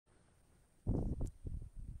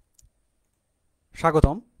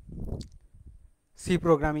স্বাগতম সি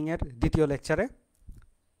প্রোগ্রামিংয়ের দ্বিতীয় লেকচারে।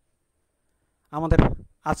 আমাদের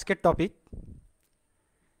আজকের টপিক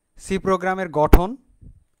সি প্রোগ্রামের গঠন,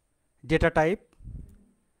 ডেটা টাইপ,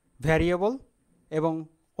 ভ্যারিয়েবল এবং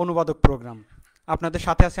অনুবাদক প্রোগ্রাম। আপনাদের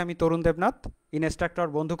সাথে আছে আমি তরুণ দেবনাথ, ইনস্ট্রাক্টর,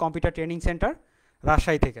 বন্ধু কম্পিউটার ট্রেনিং সেন্টার,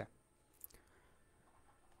 রাজশাহী থেকে।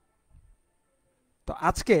 তো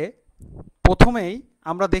আজকে প্রথমেই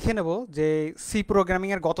আমরা দেখে নেব যে সি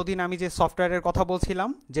প্রোগ্রামিংয়ের গতদিন আমি যে সফটওয়্যারের কথা বলছিলাম,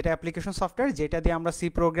 যেটা অ্যাপ্লিকেশন সফটওয়্যার, যেটা দিয়ে আমরা সি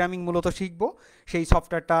প্রোগ্রামিং মূলত শিখব, সেই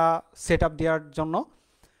সফটওয়্যারটা সেট আপ দেওয়ার জন্য।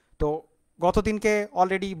 তো গতদিনকে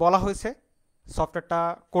অলরেডি বলা হয়েছে সফটওয়্যারটা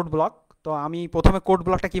কোড ব্লক। তো আমি প্রথমে কোড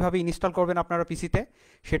ব্লকটা কীভাবে ইনস্টল করবেন আপনারা পিসিতে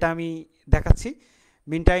সেটা আমি দেখাচ্ছি।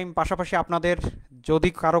 মিন টাইম পাশাপাশি আপনাদের যদি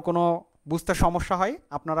কারো কোনো বুঝতে সমস্যা হয়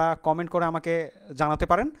আপনারা কমেন্ট করে আমাকে জানাতে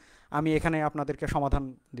পারেন, আমি এখানে আপনাদেরকে সমাধান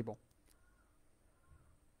দিব।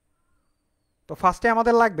 তো ফার্স্টে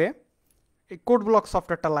আমাদের লাগবে এই কোড ব্লক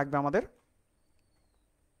সফটওয়্যারটা লাগবে আমাদের।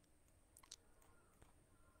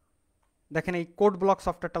 দেখেন এই কোড ব্লক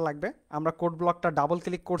সফটওয়্যারটা লাগবে। আমরা কোড ব্লকটা ডাবল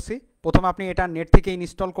ক্লিক করছি। প্রথমে আপনি এটা নেট থেকে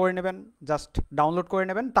ইনস্টল করে নেবেন, জাস্ট ডাউনলোড করে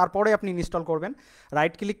নেবেন, তারপরে আপনি ইনস্টল করবেন।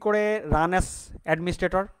 রাইট ক্লিক করে রান অ্যাজ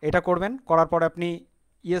অ্যাডমিনিস্ট্রেটর এটা করবেন। করার পরে আপনি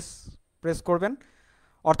ইয়েস প্রেস করবেন,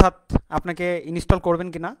 অর্থাৎ আপনাকে ইনস্টল করবেন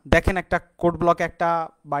কি না। দেখেন একটা কোড ব্লকে একটা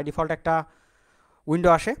বাই ডিফল্ট একটা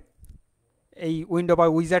উইন্ডো আসে। এই উইন্ডো বা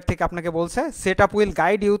উইজার্ড থেকে আপনাকে বলছে set up will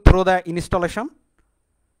guide you through the installation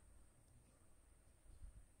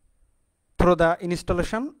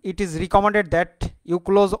it is recommended that you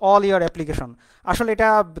close all your application। আসলে এটা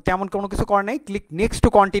তেমন কোনো কিছু করার নেই, ক্লিক নেক্সট টু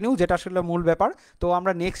কন্টিনিউ, যেটা আসলে মূল ব্যাপার। তো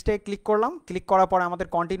আমরা নেক্সটে ক্লিক করলাম, ক্লিক করার পরে আমাদের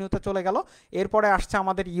কন্টিনিউতে চলে গেল। এরপরে আসছে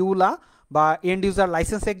আমাদের ইউলা বা এন্ড ইউজার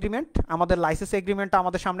লাইসেন্স এগ্রিমেন্ট। আমাদের লাইসেন্স এগ্রিমেন্টটা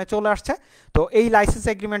আমাদের সামনে চলে আসছে। তো এই লাইসেন্স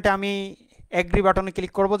এগ্রিমেন্টে আমি এগ্রি বাটনে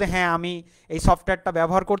ক্লিক করব যে হ্যাঁ আমি এই সফটওয়্যারটা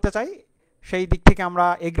ব্যবহার করতে চাই। সেই দিক থেকে আমরা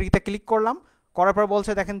এগ্রিতে ক্লিক করলাম। করার পর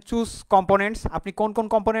বলছে দেখেন চুজ কম্পোনেন্টস, আপনি কোন কোন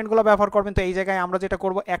কম্পোনেন্টগুলো ব্যবহার করবেন। তো এই জায়গায় আমরা যেটা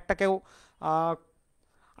করব, একটাকেও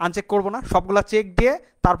আনচেক করব না, সবগুলা চেক দিয়ে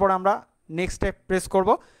তারপর আমরা নেক্সটে প্রেস করব।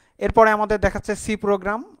 এরপরে আমাদের দেখাচ্ছে সি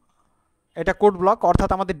প্রোগ্রাম, এটা কোড ব্লক, অর্থাৎ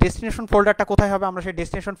আমাদের ডেস্টিনেশন ফোল্ডারটা কোথায় হবে, আমরা সেই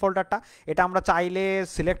ডেস্টিনেশন ফোল্ডারটা এটা আমরা চাইলে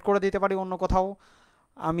সিলেক্ট করে দিতে পারি অন্য কোথাও।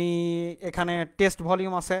 আমি এখানে টেস্ট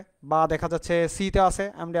ভলিউম আছে বা দেখা যাচ্ছে সিতে আছে,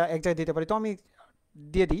 আমরা এক জায়গায় দিতে পারি। তো আমি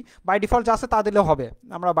দিয়ে দিই, বাই ডিফল্ট যা আছে তা দিলেও হবে,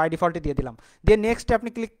 আমরা বাই ডিফল্টে দিয়ে দিলাম। দিয়ে নেক্সটে আপনি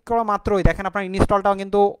ক্লিক করা মাত্রই দেখেন আপনার ইনস্টলটাও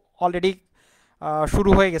কিন্তু অলরেডি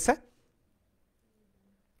শুরু হয়ে গেছে।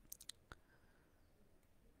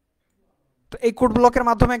 তো এই কোড ব্লকের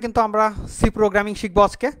মাধ্যমে কিন্তু আমরা সি প্রোগ্রামিং শিখবো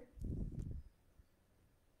আজকে।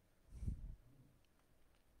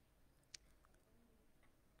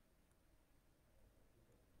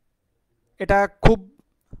 এটা খুব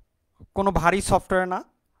কোনো ভারী সফটওয়্যার না,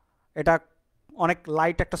 এটা অনেক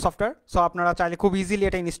লাইট একটা সফটওয়্যার। সো আপনারা চাইলে খুব ইজিলি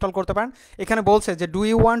এটা ইনস্টল করতে পারেন। এখানে বলছে যে do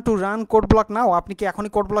you want to run code block নাও, আপনি কি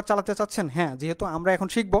এখনই কোড ব্লক চালাতে চাচ্ছেন? হ্যাঁ, যেহেতু আমরা এখন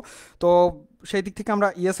শিখবো তো সেই দিক থেকে আমরা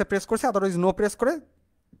ইয়েসে প্রেস করছি, আদারওয়াইজ নো প্রেস করে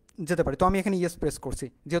যেতে পারি। তো আমি এখানে ইয়েস প্রেস করছি,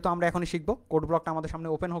 যেহেতু আমরা এখনই শিখবো, কোড ব্লকটা আমাদের সামনে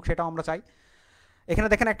ওপেন হোক সেটাও আমরা চাই। এখানে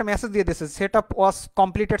দেখেন একটা মেসেজ দিয়ে দিয়েছে সেট আপ ওয়াজ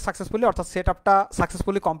কমপ্লিটেড সাকসেসফুলি, অর্থাৎ সেট আপটা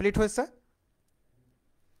সাকসেসফুলি কমপ্লিট হয়েছে।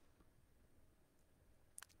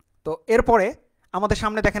 তো এরপরে আমাদের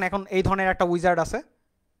সামনে দেখেন এখন এই ধরনের একটা উইজার্ড আছে।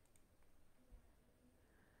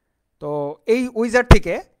 তো এই উইজার্ড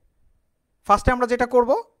থেকে ফার্স্টে আমরা যেটা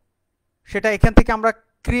করব সেটা এখান থেকে আমরা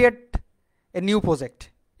ক্রিয়েট এ নিউ প্রজেক্ট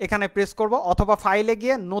এখানে প্রেস করব, অথবা ফাইলে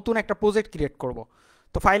গিয়ে নতুন একটা প্রজেক্ট ক্রিয়েট করব।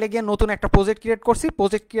 তো ফাইলে গিয়ে নতুন একটা প্রজেক্ট ক্রিয়েট করছি।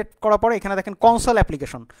 প্রজেক্ট ক্রিয়েট করার পরে এখানে দেখেন কনসোল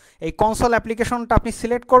অ্যাপ্লিকেশন, এই কনসোল অ্যাপ্লিকেশনটা আপনি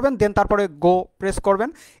সিলেক্ট করবেন, দেন তারপরে গো প্রেস করবেন।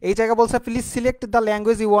 এই জায়গায় বলছে please select the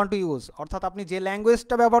language you want to use, অর্থাৎ আপনি যে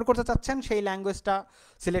ল্যাঙ্গুয়েজটা ব্যবহার করতে চাচ্ছেন সেই ল্যাঙ্গুয়েজটা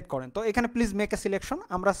সিলেক্ট করেন। তো এখানে প্লিজ মেক এ সিলেকশন,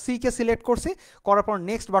 আমরা সি কে সিলেক্ট করছি, করার পর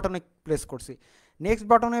নেক্সট বাটনে প্রেস করছি। নেক্সট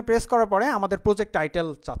বাটনে প্রেস করার পরে আমাদের প্রজেক্ট টাইটেল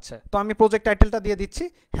চাচ্ছে, তো আমি প্রজেক্ট টাইটেলটা দিয়ে দিচ্ছি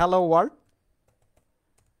হ্যালো ওয়ার্ল্ড।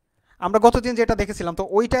 আমরা গতদিন যেটা দেখেছিলাম তো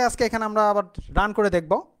ওইটাই আজকে এখানে আমরা আবার রান করে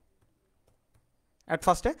দেখব অ্যাট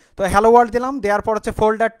ফার্স্টে। তো হ্যালো ওয়ার্ল্ড দিলাম, দেওয়ার পর হচ্ছে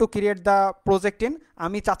folder to create the project in,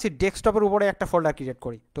 আমি চাচ্ছি ডেস্কটপের উপরে একটা ফোল্ডার ক্রিয়েট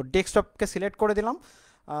করি। তো ডেস্কটপকে সিলেক্ট করে দিলাম।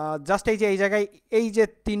 জাস্ট এই যে এই জায়গায় এই যে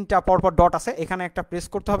তিনটা পরপর ডট আছে এখানে একটা প্রেস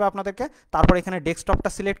করতে হবে আপনাদেরকে, তারপর এখানে ডেস্কটপটা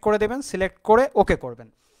সিলেক্ট করে দেবেন, সিলেক্ট করে ওকে করবেন।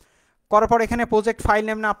 করার পর এখানে প্রজেক্ট ফাইল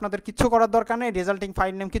নেম না আপনাদের কিছু করার দরকার নেই, রেজাল্টিং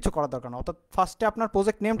ফাইল নেম কিছু করার দরকার না, অর্থাৎ ফার্স্টে আপনার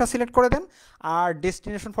প্রজেক্ট নেমটা সিলেক্ট করে দেন। আর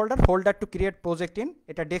destination folder to create project in,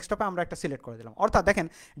 এটা ডেস্কটপে আমরা একটা সিলেক্ট করে দিলাম। অর্থাৎ দেখেন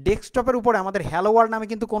ডেস্কটপের উপরে আমাদের হ্যালো ওয়ার্ল্ড নামে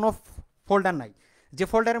কিন্তু কোনো ফোল্ডার নাই, যে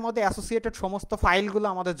ফোল্ডারের মধ্যে অ্যাসোসিয়েটেড সমস্ত ফাইলগুলো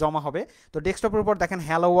আমাদের জমা হবে। তো ডেস্কটপের উপর দেখেন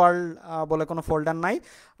হ্যালো ওয়ার্ল্ড বলে কোনো ফোল্ডার নাই।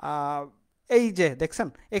 এই যে দেখছেন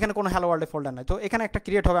এখানে কোনো হ্যালো ওয়ার্ল্ডের ফোল্ডার নাই, তো এখানে একটা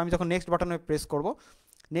ক্রিয়েট হবে। আমি যখন নেক্সট বাটনে প্রেস করব,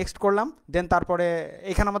 নেক্সট করলাম, দেন তারপরে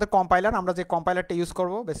এখানে আমাদের কম্পাইলার, আমরা যে কম্পাইলারটা ইউজ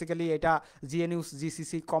করব বেসিক্যালি এটা জিএনইউ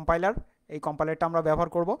জিসিসি কম্পাইলার, এই কম্পাইলারটা আমরা ব্যবহার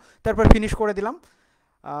করব। তারপর ফিনিশ করে দিলাম।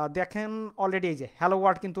 দেখেন অলরেডি এই যে হ্যালো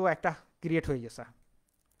ওয়ার্ল্ড কিন্তু একটা ক্রিয়েট হয়ে গেছে।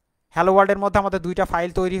 হ্যালো ওয়ার্ল্ডের মধ্যে আমাদের দুইটা ফাইল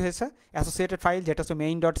তৈরি হয়েছে, অ্যাসোসিয়েটেড ফাইল, যেটা হচ্ছে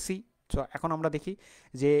মেইন ডট সি। তো এখন আমরা দেখি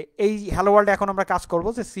যে এই হ্যালো ওয়ার্ল্ডে এখন আমরা কাজ করব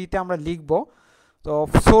যে সিতে আমরা লিখব। তো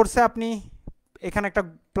সোর্সে আপনি এখানে একটা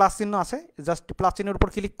প্লাস চিহ্ন আছে, জাস্ট প্লাস চিহ্নের উপর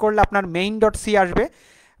ক্লিক করলে আপনার মেইন ডট সি আসবে।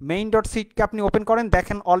 মেইন ডট সিকে আপনি ওপেন করেন,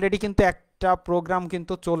 দেখেন অলরেডি কিন্তু একটা প্রোগ্রাম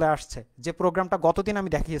কিন্তু চলে আসছে, যে প্রোগ্রামটা গতদিন আমি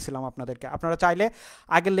দেখিয়েছিলাম আপনাদেরকে। আপনারা চাইলে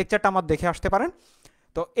আগের লেকচারটা আমার দেখে আসতে পারেন।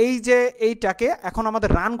 তো এই যে এইটাকে এখন আমাদের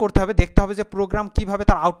রান করতে হবে, দেখতে হবে যে প্রোগ্রাম কিভাবে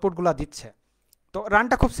তার আউটপুটগুলো দিচ্ছে। তো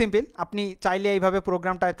রানটা খুব সিম্পল, আপনি চাইলে এইভাবে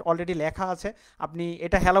প্রোগ্রামটা অলরেডি লেখা আছে, আপনি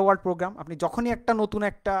এটা হ্যালো ওয়ার্ল্ড প্রোগ্রাম, আপনি যখনই একটা নতুন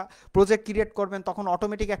একটা প্রজেক্ট ক্রিয়েট করবেন তখন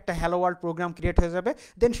অটোমেটিক একটা হ্যালো ওয়ার্ল্ড প্রোগ্রাম ক্রিয়েট হয়ে যাবে।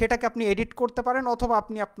 দেন সেটাকে আপনি এডিট করতে পারেন অথবা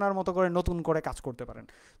আপনি আপনার মতো করে নতুন করে কাজ করতে পারেন।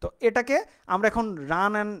 তো এটাকে আমরা এখন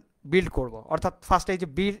রান অ্যান্ড বিল্ড করব, অর্থাৎ ফার্স্টে এই যে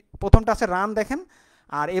বিল্ড, প্রথমটা আছে রান দেখেন,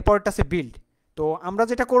 আর এরপরটা আছে বিল্ড। তো আমরা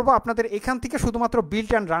যেটা করব, আপনাদের এখান থেকে শুধুমাত্র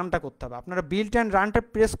বিল্ড অ্যান্ড রানটা করতে হবে। আপনারা বিল্ড অ্যান্ড রানটা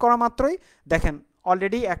প্রেস করা মাত্রই দেখেন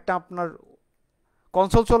অলরেডি একটা আপনার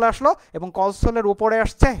কনসোল চলে আসলো এবং কনসোলের উপরে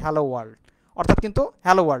আসছে হ্যালো ওয়ার্ল্ড, অর্থাৎ কিন্তু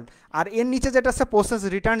হ্যালো ওয়ার্ল্ড। আর এর নিচে যেটা আছে প্রসেস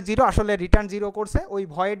রিটার্ন জিরো, আসলে রিটার্ন জিরো করছে ওই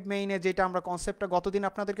ভয়েড মেইনে, যেটা আমরা কনসেপ্টটা গতদিন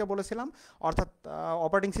আপনাদেরকে বলেছিলাম, অর্থাৎ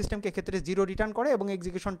অপারেটিং সিস্টেমকে ক্ষেত্রে জিরো রিটার্ন করে এবং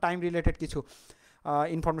এক্সিকিউশন টাইম রিলেটেড কিছু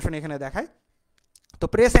ইনফরমেশন এখানে দেখায়। তো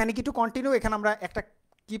প্রেস অ্যানি কি টু কন্টিনিউ, এখানে আমরা একটা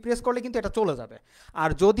কি প্রেস করলে কিন্তু এটা চলে যাবে। আর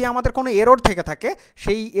যদি আমাদের কোনো এরর থেকে থাকে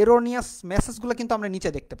সেই এরোনিয়াস মেসেজগুলো কিন্তু আমরা নিচে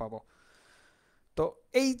দেখতে পাবো। তো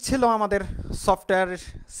এই ছিল আমাদের সফটওয়্যার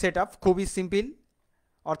সেটআপ, খুবই সিম্পল।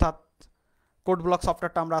 অর্থাৎ কোড ব্লক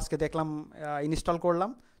সফটওয়্যারটা আমরা আজকে দেখলাম, ইনস্টল করলাম।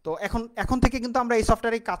 তো এখন থেকে কিন্তু আমরা এই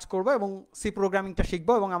সফটওয়্যারেই কাজ করব এবং সি প্রোগ্রামিংটা শিখব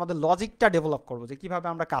এবং আমাদের লজিকটা ডেভেলপ করব যে কীভাবে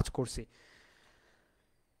আমরা কাজ করছি।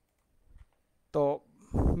 তো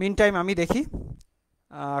মিন টাইম আমি দেখি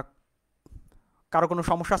কারো কোনো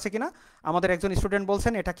সমস্যা আছে কিনা। আমাদের একজন স্টুডেন্ট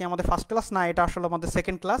বলছেন এটা কি আমাদের ফার্স্ট ক্লাস, না এটা আসলে আমাদের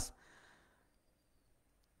সেকেন্ড ক্লাস।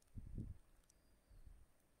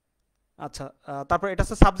 আচ্ছা, তারপর এটা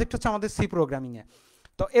হচ্ছে সাবজেক্ট হচ্ছে আমাদের সি প্রোগ্রামিংয়ে।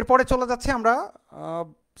 তো এরপরে চলে যাচ্ছে আমরা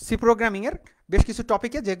সি প্রোগ্রামিংয়ের বেশ কিছু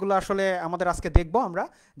টপিকে, যেগুলো আসলে আমাদের আজকে দেখব আমরা,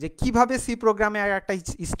 যে কিভাবে সি প্রোগ্রামে একটা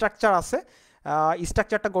স্ট্রাকচার আছে,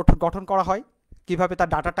 স্ট্রাকচারটা গঠন করা হয়, কিভাবে তার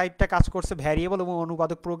ডাটা টাইপটা কাজ করছে, ভ্যারিয়েবল এবং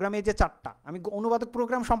অনুবাদক প্রোগ্রাম, এই যে চারটা। আমি অনুবাদক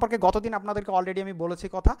প্রোগ্রাম সম্পর্কে গতদিন আপনাদেরকে অলরেডি আমি বলেছি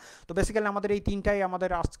কথা। তো বেসিক্যালি আমাদের এই তিনটাই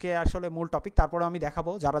আমাদের আজকে আসলে মূল টপিক। তারপরে আমি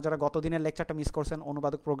দেখাবো, যারা যারা গতদিনের লেকচারটা মিস করছেন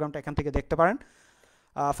অনুবাদক প্রোগ্রামটা এখান থেকে দেখতে পারেন।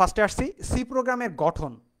 ফার্স্টে আসছি সি প্রোগ্রামের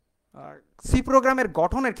গঠন। সি প্রোগ্রামের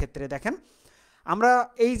গঠনের ক্ষেত্রে দেখেন, আমরা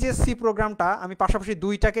এই যে সি প্রোগ্রামটা আমি পাশাপাশি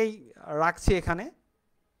দুইটাকেই রাখছি এখানে,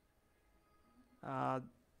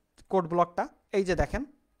 কোড ব্লকটা এই যে দেখেন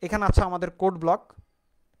এখানে আছে আমাদের কোড ব্লক।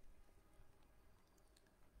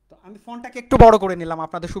 তো আমি ফন্টটাকে একটু বড় করে নিলাম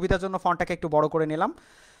আপনাদের সুবিধার জন্য, ফন্টটাকে একটু বড় করে নিলাম।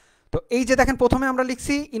 তো এই যে দেখেন প্রথমে আমরা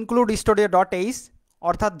লিখছি ইনক্লুড স্টুডিও ডট এইচ,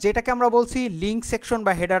 অর্থাৎ যেটাকে আমরা বলছি লিঙ্ক সেকশন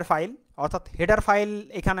বা হেডার ফাইল। অর্থাৎ হেডার ফাইল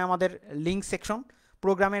এখানে আমাদের লিঙ্ক সেকশন,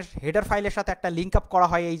 প্রোগ্রামের হেডার ফাইলের সাথে একটা লিঙ্ক আপ করা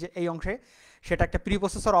হয় এই অংশে, সেটা একটা প্রি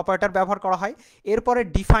প্রসেসর অপারেটর ব্যবহার করা হয়। এরপরে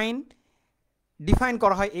ডিফাইন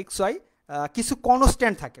করা হয় এক্স ওয়াই, কিছু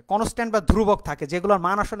কনস্ট্যান্ট থাকে, কনস্ট্যান্ট বা ধ্রুবক থাকে, যেগুলোর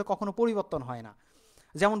মান আসলে কখনো পরিবর্তন হয় না।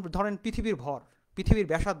 যেমন ধরেন পৃথিবীর ভর, পৃথিবীর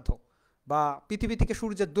ব্যাসার্ধ, বা পৃথিবী থেকে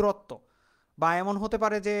সূর্যের দূরত্ব, বা এমন হতে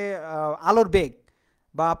পারে যে আলোর বেগ,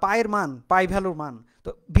 বা পায়ের মান, পাই ভ্যালুর মান। তো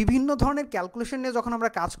বিভিন্ন ধরনের ক্যালকুলেশন নিয়ে যখন আমরা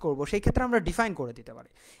কাজ করব সেই ক্ষেত্রে আমরা ডিফাইন করে দিতে পারি।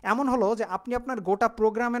 এমন হলো যে আপনি আপনার গোটা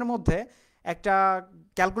প্রোগ্রামের মধ্যে একটা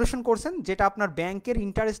ক্যালকুলেশন করছেন যেটা আপনার ব্যাংকের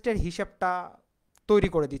ইন্টারেস্টের হিসাবটা তৈরি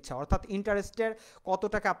করে দিচ্ছে, অর্থাৎ ইন্টারেস্টের কত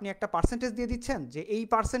টাকা আপনি একটা পার্সেন্টেজ দিয়ে দিচ্ছেন যে এই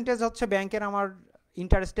পার্সেন্টেজ হচ্ছে ব্যাংকের আমার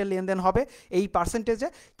ইন্টারেস্টের লেনদেন হবে এই পার্সেন্টেজে,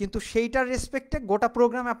 কিন্তু সেইটার রেসপেক্টে গোটা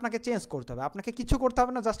প্রোগ্রামে আপনাকে চেঞ্জ করতে হবে। আপনাকে কিছু করতে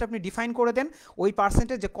হবে না, জাস্ট আপনি ডিফাইন করে দেন ওই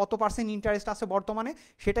পার্সেন্টেজ যে কত পার্সেন্ট ইন্টারেস্ট আছে বর্তমানে,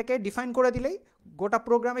 সেটাকে ডিফাইন করে দিলেই গোটা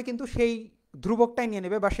প্রোগ্রামে কিন্তু সেই ধ্রুবকটাই নিয়ে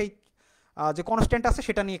নেবে বা সেই যে কনস্ট্যান্ট আছে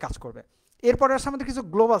সেটা নিয়ে কাজ করবে। এরপরে আসছে আমাদের কিছু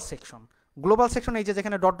গ্লোবাল সেকশন। গ্লোবাল সেকশন এই যে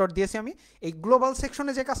যেখানে ডট ডট দিয়েছি আমি, এই গ্লোবাল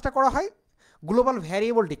সেকশনে যে কাজটা করা হয়, গ্লোবাল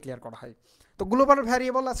ভ্যারিয়েবল ডিক্লেয়ার করা হয়। তো গ্লোবাল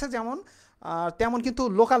ভ্যারিয়েবল আছে যেমন, তেমন কিন্তু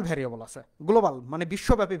লোকাল ভ্যারিয়েবল আছে। গ্লোবাল মানে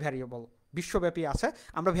বিশ্বব্যাপী ভ্যারিয়েবল, বিশ্বব্যাপী আছে।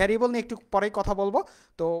 আমরা ভ্যারিয়েবল নিয়ে একটু পরেই কথা বলবো।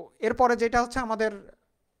 তো এরপরে যেটা হচ্ছে আমাদের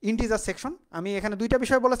ইন্টিজার সেকশন, আমি এখানে দুইটা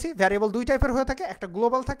বিষয় বলেছি, ভ্যারিয়েবল দুই টাইপের হয়ে থাকে, একটা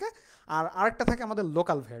গ্লোবাল থাকে আর আরেকটা থাকে আমাদের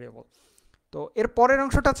লোকাল ভ্যারিয়েবল। তো এর পরের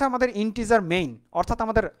অংশটা হচ্ছে আমাদের ইন্টিজার মেইন, অর্থাৎ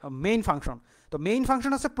আমাদের মেইন ফাংশন। তো মেইন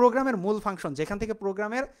ফাংশন হচ্ছে প্রোগ্রামের মূল ফাংশন, যেখান থেকে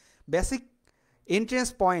প্রোগ্রামের বেসিক এন্ট্রেন্স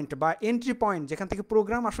পয়েন্ট বা এন্ট্রি পয়েন্ট, যেখান থেকে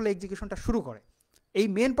প্রোগ্রাম আসলে এক্সিকিউশনটা শুরু করে। এই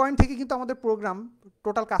মেন পয়েন্ট থেকে কিন্তু আমাদের প্রোগ্রাম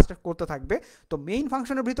টোটাল কাজটা করতে থাকবে। তো মেইন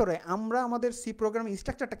ফাংশনের ভিতরে আমরা আমাদের সি প্রোগ্রামিং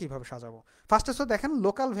স্ট্রাকচারটা কীভাবে সাজাবো, ফার্স্টে সো দেখেন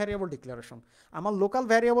লোকাল ভ্যারিয়েবল ডিক্লারেশন। আমার লোকাল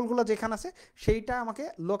ভ্যারিয়েবলগুলো যেখানে আছে সেইটা আমাকে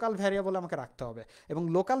লোকাল ভ্যারিয়েবলে আমাকে রাখতে হবে, এবং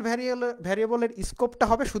লোকাল ভ্যারিয়েবলের স্কোপটা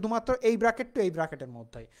হবে শুধুমাত্র এই ব্র্যাকেট টু এই ব্র্যাকেটের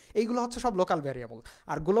মধ্যেই। এইগুলো হচ্ছে সব লোকাল ভ্যারিয়েবল।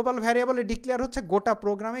 আর গ্লোবাল ভ্যারিয়েবলে ডিক্লেয়ার হচ্ছে গোটা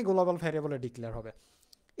প্রোগ্রামে গ্লোবাল ভ্যারিয়েবলে ডিক্লেয়ার হবে।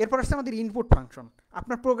 এরপর আসছে আমাদের ইনপুট ফাংশন।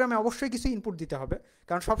 আপনার প্রোগ্রামে অবশ্যই কিছু ইনপুট দিতে হবে,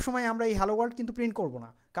 কারণ সবসময় আমরা এই হ্যালো ওয়ার্ল্ড কিন্তু প্রিন্ট করব না,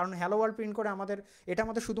 কারণ হ্যালো ওয়ার্ল্ড প্রিন্ট করে এটা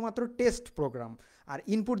আমাদের শুধুমাত্র টেস্ট প্রোগ্রাম। আর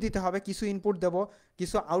ইনপুট দিতে হবে, কিছু ইনপুট দেব,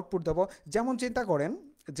 কিছু আউটপুট দেব। যেমন চিন্তা করেন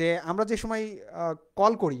যে আমরা যে সময়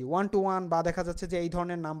কল করি 1 to 1 বা দেখা যাচ্ছে যে এই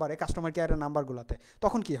ধরনের নাম্বারে কাস্টমার কেয়ারের নাম্বারগুলোতে,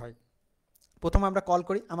 তখন কি হয়, প্রথমে আমরা কল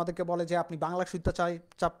করি, আমাদেরকে বলে যে আপনি বাংলা শুনতে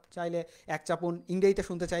চাইলে 1 চাপুন, ইংরেজিতে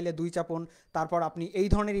শুনতে চাইলে 2 চাপুন, তারপর আপনি এই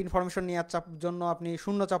ধরনের ইনফরমেশন নেওয়ার জন্য আপনি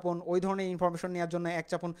 0 চাপুন, ওই ধরনের ইনফরমেশন নেওয়ার জন্য 1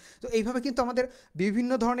 চাপুন। তো এইভাবে কিন্তু আমাদের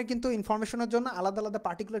বিভিন্ন ধরনের কিন্তু ইনফরমেশনের জন্য আলাদা আলাদা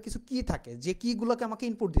পার্টিকুলার কিছু কি থাকে, যে কিগুলোকে আমাকে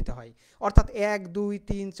ইনপুট দিতে হয়। অর্থাৎ 1 2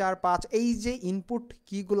 3 4 5 এই যে ইনপুট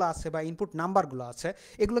কিগুলো আছে বা ইনপুট নাম্বারগুলো আছে,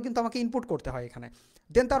 এগুলো কিন্তু আমাকে ইনপুট করতে হয় এখানে।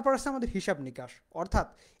 দেন তারপর আসছে আমাদের হিসাব নিকাশ, অর্থাৎ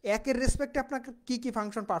 1-এর রেসপেক্টে আপনার কী কী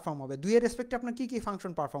ফাংশন পারফর্ম হবে, 2-এর রেসপেক্টে আপনার কী কী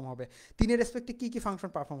ফাংশন পারফর্ম হবে, 3-এর রেসপেক্টে কী কী ফাংশন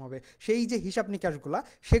পারফর্ম হবে, সেই যে হিসাব নিকাশগুলো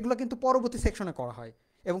সেগুলো কিন্তু পরবর্তী সেকশনে করা হয়।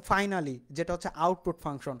 এবং ফাইনালি যেটা হচ্ছে আউটপুট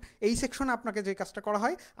ফাংশন, এই সেকশনে আপনাকে যে কাজটা করা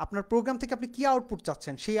হয়, আপনার প্রোগ্রাম থেকে আপনি কী আউটপুট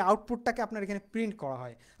চাচ্ছেন সেই আউটপুটটাকে আপনার এখানে প্রিন্ট করা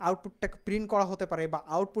হয়। আউটপুটটাকে প্রিন্ট করা হতে পারে, বা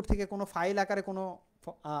আউটপুট থেকে কোনো ফাইল আকারে কোনো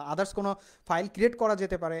আদার্স কোনো ফাইল ক্রিয়েট করা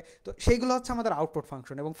যেতে পারে। তো সেইগুলো হচ্ছে আমাদের আউটপুট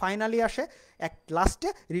ফাংশন। এবং ফাইনালি আসে লাস্টে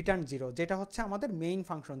রিটার্ন 0, যেটা হচ্ছে আমাদের মেইন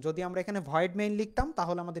ফাংশন। যদি আমরা এখানে ভয়েড মেইন লিখতাম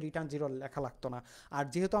তাহলে আমাদের রিটার্ন 0 লেখা লাগতো না। আর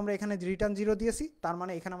যেহেতু আমরা এখানে রিটার্ন 0 দিয়েছি, তার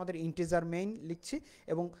মানে এখানে আমাদের ইন্টিজার মেইন লিখছি,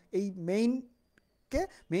 এবং এই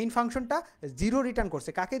মেইন ফাংশনটা 0 রিটার্ন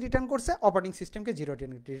করছে। কাকে রিটার্ন করছে? অপারেটিং সিস্টেমকে 0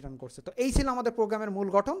 রিটার্ন করছে। তো এই ছিল আমাদের প্রোগ্রামের মূল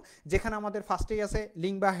গঠন, যেখানে আমাদের ফার্স্টেই আছে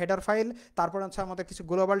লিঙ্ক বা হেডার ফাইল, তারপর আছে আমাদের কিছু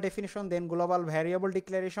গ্লোবাল ডেফিনিশন, দেন গ্লোবাল ভ্যারিয়েবল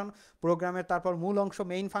ডিক্লারেশন প্রোগ্রামের, তারপর মূল অংশ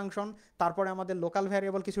মেইন ফাংশন, তারপরে আমাদের লোকাল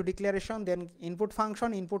ভ্যারিয়েবল কিছু ডিক্লারেশন, দেন ইনপুট ফাংশন,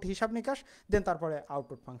 ইনপুট হিসাব নিকাশ, দেন তারপরে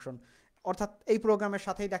আউটপুট ফাংশন। অর্থাৎ এই প্রোগ্রামের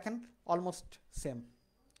সাথেই দেখেন অলমোস্ট সেম।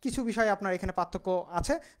 কিছু বিষয় আপনার এখানে পার্থক্য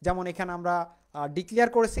আছে, যেমন এখানে আমরা ডিক্লেয়ার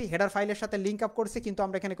করেছি হেডার ফাইলের সাথে লিঙ্ক আপ করেছি, কিন্তু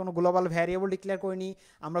আমরা এখানে কোনো গ্লোবাল ভ্যারিয়েবল ডিক্লেয়ার করিনি,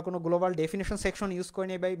 আমরা কোনো গ্লোবাল ডেফিনেশন সেকশন ইউজ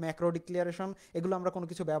করিনি, বা ম্যাক্রো ডিক্লারেশন, এগুলো আমরা কোনো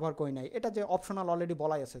কিছু ব্যবহার করি নাই। এটা যে অপশনাল অলরেডি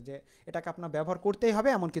বলাই আছে যে এটাকে আপনার ব্যবহার করতেই হবে,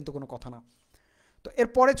 এমন কিন্তু কোনো কথা না। তো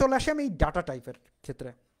এরপরে চলে আসি আমি এই ডাটা টাইপের ক্ষেত্রে।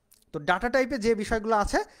 তো ডাটা টাইপে যে বিষয়গুলো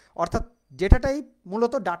আছে, অর্থাৎ ডেটা টাইপ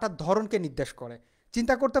মূলত ডাটার ধরনকে নির্দেশ করে।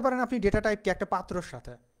 চিন্তা করতে পারেন আপনি ডেটা টাইপকে একটা পাত্রর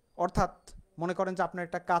সাথে, অর্থাৎ মনে করেন যে আপনার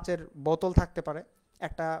একটা কাচের বোতল থাকতে পারে,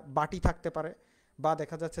 একটা বাটি থাকতে পারে, বা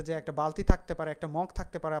দেখা যাচ্ছে যে একটা বালতি থাকতে পারে, একটা মগ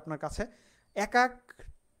থাকতে পারে আপনার কাছে। এক এক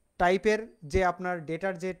টাইপের যে আপনার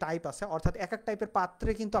ডেটার যে টাইপ আছে, অর্থাৎ এক এক টাইপের পাত্রে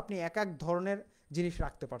কিন্তু আপনি এক এক ধরনের জিনিস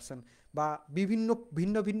রাখতে পারছেন, বা ভিন্ন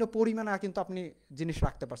ভিন্ন পরিমাণে কিন্তু আপনি জিনিস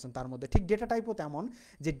রাখতে পারছেন তার মধ্যে। ঠিক ডেটা টাইপও তেমন,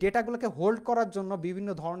 যে ডেটাগুলোকে হোল্ড করার জন্য বিভিন্ন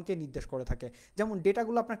ধরনকে নির্দেশ করে থাকে। যেমন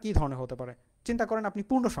ডেটাগুলো আপনার কী ধরনের হতে পারে, চিন্তা করেন আপনি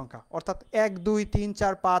পূর্ণ সংখ্যা, অর্থাৎ 1 2 3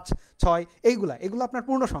 4 5 6 এগুলো আপনার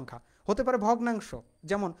পূর্ণ সংখ্যা। হতে পারে ভগ্নাংশ,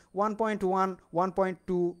 যেমন 1.1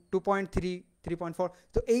 1.2 2.3 3.4।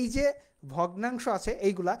 তো এই যে ভগ্নাংশ আছে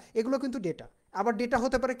এগুলো কিন্তু ডেটা। আবার ডেটা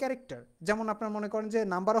হতে পারে ক্যারেক্টার, যেমন আপনার মনে করেন যে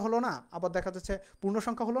নাম্বারও হলো না, আবার দেখা যাচ্ছে পূর্ণ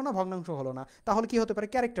সংখ্যা হলো না, ভগ্নাংশ হলো না, তাহলে কি হতে পারে?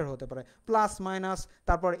 ক্যারেক্টার হতে পারে। প্লাস মাইনাস,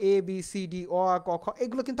 তারপর এ বি সি ডি অ আ ক খ,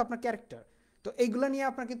 এগুলো কিন্তু আপনার ক্যারেক্টার। তো এইগুলো নিয়ে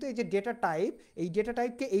আপনার কিন্তু এই যে ডেটা টাইপ, এই ডেটা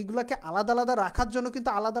টাইপকে এইগুলোকে আলাদা আলাদা রাখার জন্য কিন্তু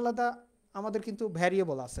আলাদা আলাদা আমাদের কিন্তু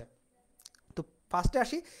ভ্যারিয়েবল আছে। তো ফার্স্টে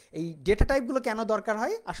আসি, এই ডেটা টাইপগুলো কেন দরকার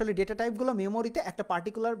হয়। আসলে ডেটা টাইপগুলো মেমোরিতে একটা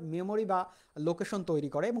পার্টিকুলার মেমোরি বা লোকেশন তৈরি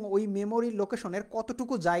করে, এবং ওই মেমোরি লোকেশনের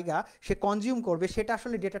কতটুকু জায়গা সে কনজিউম করবে সেটা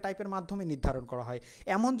আসলে ডেটা টাইপের মাধ্যমে নির্ধারণ করা হয়।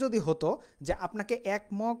 এমন যদি হতো যে আপনাকে 1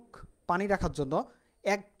 মগ পানি রাখার জন্য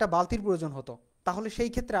একটা বালতির প্রয়োজন হতো, তাহলে সেই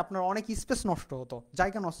ক্ষেত্রে আপনার অনেক স্পেস নষ্ট হতো,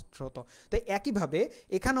 জায়গা নষ্ট হতো। তো একইভাবে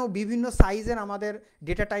এখানেও বিভিন্ন সাইজের আমাদের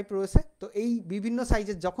ডেটা টাইপ রয়েছে। তো এই বিভিন্ন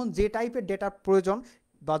সাইজের যখন যে টাইপের ডেটা প্রয়োজন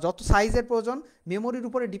বা যত সাইজের প্রয়োজন, মেমোরির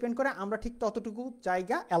উপরে ডিপেন্ড করে আমরা ঠিক ততটুকু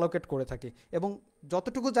জায়গা অ্যালোকেট করে থাকি, এবং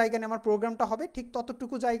যতটুকু জায়গা নিয়ে আমার প্রোগ্রামটা হবে ঠিক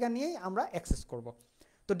ততটুকু জায়গা নিয়েই আমরা অ্যাক্সেস করব।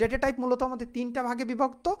 তো ডেটা টাইপ মূলত আমাদের 3টা ভাগে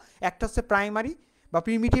বিভক্ত। একটা হচ্ছে প্রাইমারি বা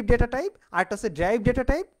প্রিমিটিভ ডেটা টাইপ, আরেকটা হচ্ছে ড্রাইভ ডেটা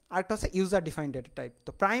টাইপ, আরেকটা হচ্ছে ইউজার ডিফাইন্ড ডেটা টাইপ।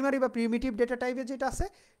 তো প্রাইমারি বা প্রিমিটিভ ডেটা টাইপে যেটা আছে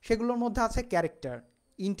সেগুলোর মধ্যে আছে ক্যারেক্টার,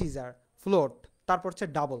 ইন্টিজার, ফ্লোট, তারপর হচ্ছে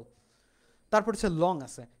ডাবল, তারপর হচ্ছে লং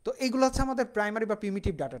আছে। তো এইগুলো হচ্ছে আমাদের প্রাইমারি বা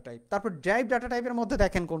প্রিমিটিভ ডাটা টাইপ। তারপর ড্রাইভ ডাটা টাইপের মধ্যে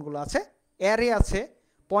দেখেন কোনগুলো আছে, অ্যারে আছে,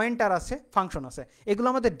 পয়েন্টার আছে, ফাংশন আছে, এগুলো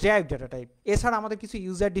আমাদের ড্রাইভ ডাটা টাইপ। এছাড়া আমাদের কিছু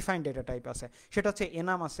ইউজার ডিফাইন্ড ডেটা টাইপ আছে, সেটা হচ্ছে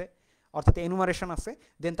এনাম আছে, অর্থাৎ এনুমারেশন আছে,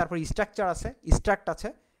 দেন তারপর স্ট্রাকচার আছে, স্ট্রাক্ট আছে,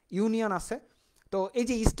 ইউনিয়ন আছে, তো এই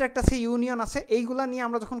যে স্ট্রাক্ট আছে, ইউনিয়ন আছে, এইগুলা নিয়ে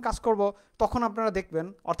আমরা যখন কাজ করব তখন আপনারা দেখবেন,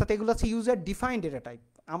 অর্থাৎ এগুলো হচ্ছে ইউজার ডিফাইন্ড ডেটা টাইপ।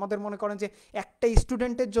 আমাদের মনে করেন যে একটা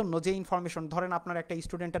স্টুডেন্টের জন্য যে ইনফরমেশন, ধরেন আপনার একটা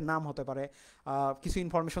স্টুডেন্টের নাম হতে পারে, কিছু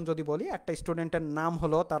ইনফরমেশন যদি বলি, একটা স্টুডেন্টের নাম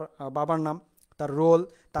হলো তার বাবার নাম, তার রোল,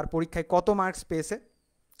 তার পরীক্ষায় কত মার্কস পেয়েছে।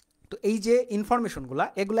 তো এই যে ইনফরমেশনগুলো,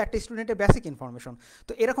 এগুলো একটা স্টুডেন্টের বেসিক ইনফরমেশন।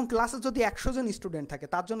 তো এরকম ক্লাসে যদি 100 জন স্টুডেন্ট থাকে,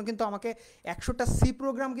 তার জন্য কিন্তু আমাকে 100টা সি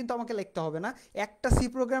প্রোগ্রাম কিন্তু আমাকে লিখতে হবে না। একটা সি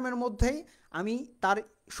প্রোগ্রামের মধ্যেই আমি তার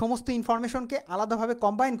সমস্ত ইনফরমেশনকে আলাদাভাবে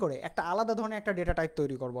কম্বাইন করে একটা আলাদা ধরনের একটা ডেটা টাইপ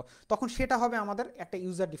তৈরি করব, তখন সেটা হবে আমাদের একটা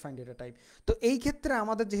ইউজার ডিফাইন্ড ডেটা টাইপ। তো এই ক্ষেত্রে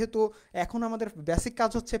আমাদের যেহেতু এখন আমাদের বেসিক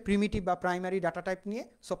কাজ হচ্ছে প্রিমিটিভ বা প্রাইমারি ডাটা টাইপ নিয়ে,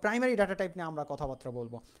 সো প্রাইমারি ডাটা টাইপ নিয়ে আমরা কথাবার্তা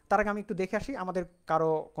বলবো। তার আগে আমি একটু দেখে আসি আমাদের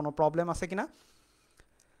কারো কোনো প্রবলেম আছে কিনা।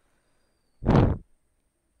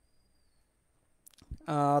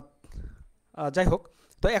 যাই হোক,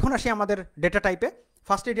 তো এখন আসি আমাদের ডেটা টাইপে।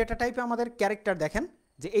 ফার্স্টে ডেটা টাইপে আমাদের ক্যারেক্টার দেখেন,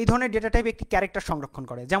 যে এই ধরনের ডেটা টাইপ একটি ক্যারেক্টার সংরক্ষণ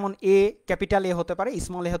করে, যেমন এ ক্যাপিটাল এ হতে পারে,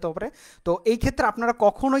 স্মল এ হতে পারে। তো এই ক্ষেত্রে আপনারা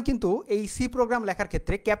কখনোই কিন্তু এই সি প্রোগ্রাম লেখার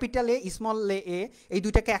ক্ষেত্রে ক্যাপিটাল এ স্মল এ এই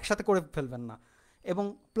দুইটাকে একসাথে করে ফেলবেন না, এবং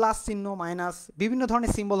প্লাস চিহ্ন মাইনাস বিভিন্ন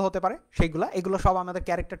ধরনের সিম্বল হতে পারে সেইগুলো, এগুলো সব আমাদের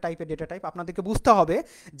ক্যারেক্টার টাইপের ডেটা টাইপ। আপনাদেরকে বুঝতে হবে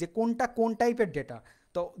যে কোনটা কোন টাইপের ডেটা।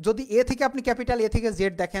 তো যদি এ থেকে আপনি ক্যাপিটাল এ থেকে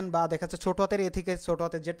জেড দেখেন, বা দেখা যাচ্ছে ছোটো হাতের এ থেকে ছোটো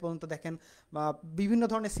হাতের জেড পর্যন্ত দেখেন, বা বিভিন্ন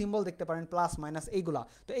ধরনের সিম্বল দেখতে পারেন, প্লাস মাইনাস এইগুলা।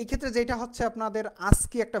 তো এই ক্ষেত্রে যেটা হচ্ছে আপনাদের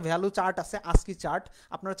আজকি একটা ভ্যালু চার্ট আছে, আজকি চার্ট,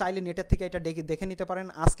 আপনারা চাইলে নেটের থেকে এটা দেখে নিতে পারেন।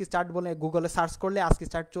 আজকি চার্ট বলে গুগলে সার্চ করলে আজকি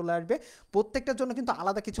চার্ট চলে আসবে। প্রত্যেকটার জন্য কিন্তু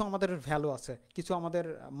আলাদা কিছু আমাদের ভ্যালু আছে, কিছু আমাদের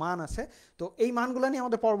মান আছে। তো এই মানগুলো নিয়ে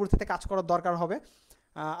আমাদের পরবর্তীতে কাজ করার দরকার হবে,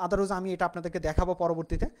 আদারওয়াইজ আমি এটা আপনাদেরকে দেখাবো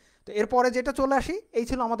পরবর্তীতে। তো এরপরে যেটা চলে আসি, এই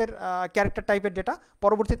ছিল আমাদের ক্যারেক্টার টাইপের ডেটা।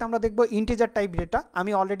 পরবর্তীতে আমরা দেখব ইন্টিজার টাইপ ডেটা।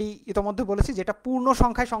 আমি অলরেডি ইতোমধ্যে বলেছি যেটা পূর্ণ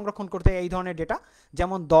সংখ্যায় সংরক্ষণ করতে এই ধরনের ডেটা,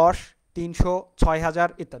 যেমন 10, 300, 6000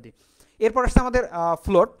 ইত্যাদি। এরপর আসছে আমাদের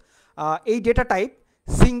ফ্লোট। এই ডেটা টাইপ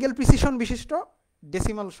সিঙ্গেল প্রিসিশন বিশিষ্ট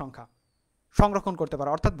ডেসিমাল সংখ্যা সংরক্ষণ করতে পারে,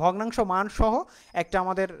 অর্থাৎ ভগ্নাংশ মান সহ একটা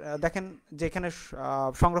আমাদের দেখেন যে এখানে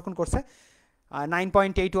সংরক্ষণ করছে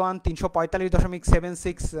 9.81,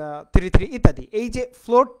 345.7633 ইত্যাদি। এই যে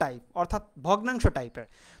ফ্লোট টাইপ অর্থাৎ ভগ্নাংশ টাইপের।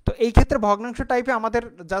 তো এই ক্ষেত্রে ভগ্নাংশ টাইপে আমাদের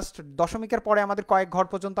জাস্ট দশমিকের পরে আমাদের কয়েক ঘর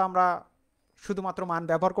পর্যন্ত আমরা শুধুমাত্র মান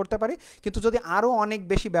ব্যবহার করতে পারি, কিন্তু যদি আরও অনেক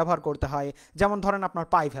বেশি ব্যবহার করতে হয়, যেমন ধরেন আপনার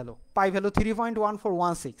পাই ভ্যালু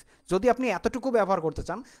 3.1416, যদি আপনি এতটুকু ব্যবহার করতে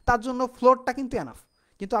চান, তার জন্য ফ্লোটটা কিন্তু এনাফ।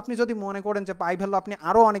 কিন্তু আপনি যদি মনে করেন যে পাই ভ্যালু আপনি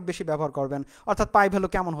আরও অনেক বেশি ব্যবহার করবেন, অর্থাৎ পাই ভ্যালু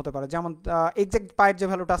কেমন হতে পারে, যেমন এক্সাক্ট পাইয়ের যে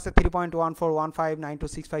ভ্যালুটা আছে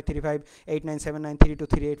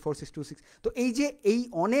 3.1415926535897932384626। তো এই যে এই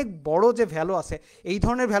অনেক বড় যে ভ্যালু আছে, এই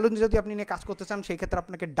ধরনের ভ্যালু যদি আপনি নিয়ে কাজ করতে চান, সেই ক্ষেত্রে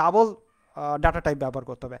আপনাকে ডাবল ডাটা টাইপ ব্যবহার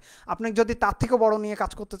করতে হবে। আপনি যদি তার থেকেও বড় নিয়ে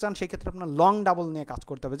কাজ করতে চান, সেই ক্ষেত্রে আপনার লং ডাবল নিয়ে কাজ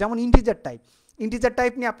করতে হবে। যেমন ইন্টিজার টাইপ, ইন্টিজার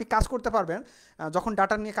টাইপ নিয়ে আপনি কাজ করতে পারবেন, যখন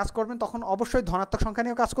ডাটা নিয়ে কাজ করবেন তখন অবশ্যই ধনাত্মক সংখ্যা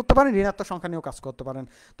নিয়েও কাজ করতে পারেন, ঋণাত্মক সংখ্যা নিয়েও কাজ করতে পারেন।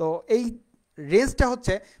 তো এই রেঞ্জটা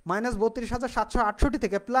হচ্ছে -32,768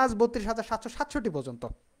 থেকে +32,767 পর্যন্ত।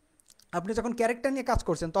 আপনি যখন ক্যারেক্টার নিয়ে কাজ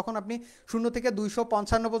করছেন, তখন আপনি 0 থেকে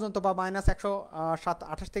 255 পর্যন্ত, বা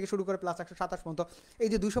 -128 থেকে শুরু করে +127 পর্যন্ত, এই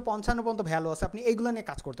যে 255 পর্যন্ত ভ্যালু আছে, আপনি এইগুলো নিয়ে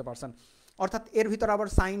কাজ করতে পারছেন। অর্থাৎ এর ভিতর আবার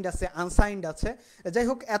সাইন্ড আছে, আনসাইন্ড আছে। যাই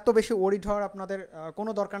হোক, এত বেশি ওরিড হওয়ার আপনাদের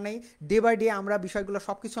কোনো দরকার নেই। ডে বাই ডে আমরা বিষয়গুলো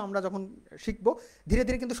সব কিছু আমরা যখন শিখব, ধীরে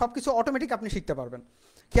ধীরে কিন্তু সব কিছু অটোমেটিক আপনি শিখতে পারবেন।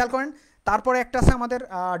 খেয়াল করেন, তারপরে একটা আছে আমাদের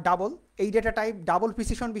ডাবল। এই ডেটা টাইপ ডাবল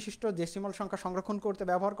প্রিসিশন বিশিষ্ট ডেসিমাল সংখ্যা সংরক্ষণ করতে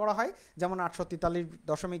ব্যবহার করা হয়, যেমন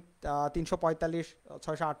 843.345,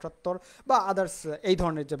 678 বা আদার্স, এই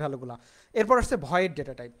ধরনের যে ভ্যালুগুলো। এরপর আসছে void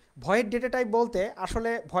data type. Void data type বলতে আসলে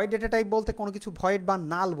ভয়েড ডেটা টাইপ বলতে কোনো কিছু ভয়েড বা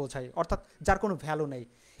নাল বোঝায়, অর্থাৎ যার কোনো ভ্যালু নেই,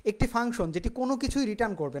 একটি ফাংশন যেটি কোনো কিছুই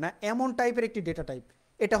রিটার্ন করবে না, এমন টাইপের একটি ডেটা টাইপ,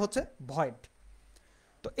 এটা হচ্ছে ভয়েড।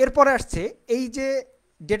 তো এরপরে আসছে এই যে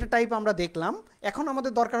ডেটা টাইপ আমরা দেখলাম, এখন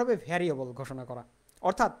আমাদের দরকার হবে ভ্যারিয়েবল ঘোষণা করা,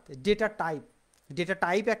 অর্থাৎ ডেটা টাইপ। ডেটা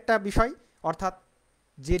টাইপ একটা বিষয়, অর্থাৎ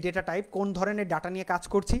যে ডেটা টাইপ, কোন ধরনের ডাটা নিয়ে কাজ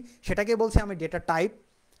করছি সেটাকে বলছি আমি ডেটা টাইপ,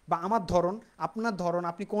 বা আমার ধরন, আপনার ধরন,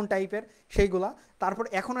 আপনি কোন টাইপের সেইগুলা। তারপর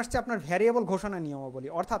এখন আসছে আপনার ভ্যারিয়েবল ঘোষণা নিয়মাবলী,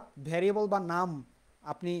 অর্থাৎ ভ্যারিয়েবল বা নাম,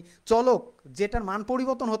 আপনি চলক যেটার মান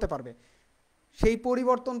পরিবর্তন হতে পারবে, সেই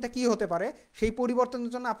পরিবর্তনটা কি হতে পারে, সেই পরিবর্তনের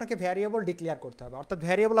জন্য আপনাকে ভ্যারিয়েবল ডিক্লেয়ার করতে হবে, অর্থাৎ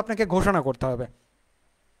ভ্যারিয়েবল আপনাকে ঘোষণা করতে হবে।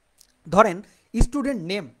 ধরেন স্টুডেন্ট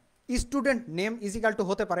নেম ইজিক্যাল টু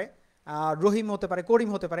হতে পারে রহিম, হতে পারে করিম,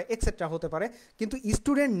 হতে পারে এক্সেট্রা হতে পারে, কিন্তু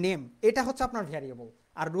স্টুডেন্ট নেম এটা হচ্ছে আপনার ভ্যারিয়েবল,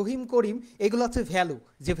 আর রহিম করিম এগুলো হচ্ছে ভ্যালু,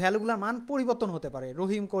 যে ভ্যালুগুলোর মান পরিবর্তন হতে পারে।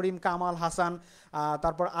 রহিম, করিম, কামাল, হাসান,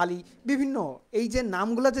 তারপর আলী, বিভিন্ন এই যে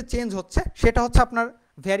নামগুলো যে চেঞ্জ হচ্ছে, সেটা হচ্ছে আপনার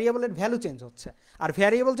ভ্যারিয়েবলের ভ্যালু চেঞ্জ হচ্ছে। আর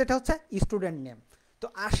ভ্যারিয়েবল যেটা হচ্ছে স্টুডেন্ট নেম। তো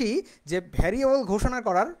আসি যে ভ্যারিয়েবল ঘোষণা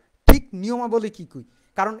করার ঠিক নিয়মাবলী কী কী।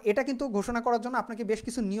 কারণ এটা কিন্তু ঘোষণা করার জন্য আপনাকে বেশ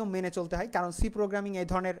কিছু নিয়ম মেনে চলতে হয়, কারণ সি প্রোগ্রামিং এই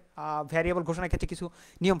ধরনের ভ্যারিয়েবল ঘোষণার ক্ষেত্রে কিছু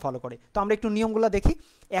নিয়ম ফলো করে। তো আমরা একটু নিয়মগুলো দেখি।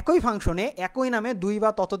 একই ফাংশনে একই নামে 2 বা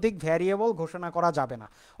ততোধিক ভ্যারিয়েবল ঘোষণা করা যাবে না।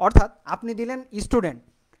 অর্থাৎ আপনি দিলেন স্টুডেন্ট,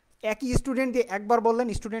 একই স্টুডেন্ট দিয়ে একবার বললেন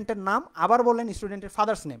স্টুডেন্টের নাম, আবার বললেন স্টুডেন্টের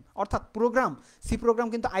ফাদার্স নেম, অর্থাৎ সি প্রোগ্রাম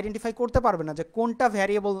কিন্তু আইডেন্টিফাই করতে পারবে না যে কোনটা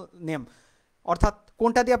ভ্যারিয়েবল নেম, অর্থাৎ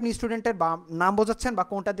কোনটা দিয়ে আপনি স্টুডেন্টের নাম বোঝাচ্ছেন বা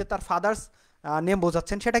কোনটা দিয়ে তার ফাদার্স নেম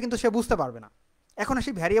বোঝাচ্ছেন, সেটা কিন্তু সে বুঝতে পারবে না। এখন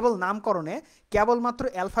আসি ভ্যারিয়েবল নামকরণে কেবলমাত্র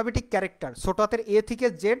অ্যালফাবেটিক ক্যারেক্টার ছোট হাতের এ থেকে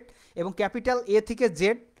জেড এবং ক্যাপিটাল এ থেকে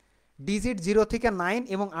জেড, ডিজিট 0 থেকে 9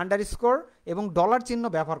 এবং আন্ডারস্কোর এবং ডলার চিহ্ন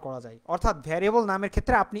ব্যবহার করা যায়। অর্থাৎ ভ্যারিয়েবল নামের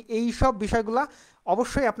ক্ষেত্রে আপনি এই সব বিষয়গুলো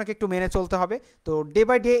অবশ্যই আপনাকে একটু মেনে চলতে হবে। তো ডে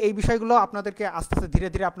বাই ডে এই বিষয়গুলো আপনাদেরকে আস্তে আস্তে ধীরে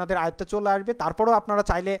ধীরে আপনাদের আয়ত্তে চলে আসবে। তারপরেও আপনারা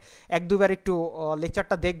চাইলে 1-2 বার একটু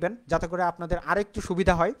লেকচারটা দেখবেন যাতে করে আপনাদের আরেকটু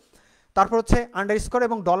সুবিধা হয়। তারপর হচ্ছে আন্ডারস্কোর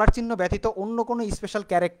এবং ডলার চিহ্ন ব্যতীত অন্য কোনো স্পেশাল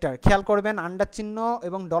ক্যারেক্টার, খেয়াল করবেন আন্ডার চিহ্ন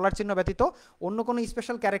এবং ডলার চিহ্ন ব্যতীত অন্য কোনো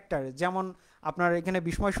স্পেশাল ক্যারেক্টার, যেমন আপনার এখানে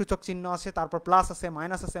বিস্ময়সূচক চিহ্ন আছে, তারপর প্লাস আছে,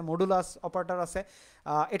 মাইনাস আছে, মডুলাস অপারেটর আছে,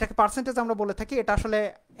 এটাকে পার্সেন্টেজ আমরা বলে থাকি, এটা আসলে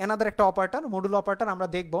অ্যানাদার একটা অপারেটর, মডুলো অপারেটর, আমরা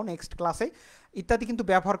দেখব নেক্সট ক্লাসে, ইত্যাদি কিন্তু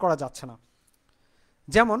ব্যবহার করা যাচ্ছে না।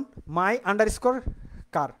 যেমন মাই আন্ডারস্কোর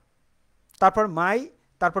কার, তারপর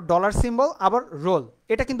তারপর ডলার সিম্বল, আবার রোল,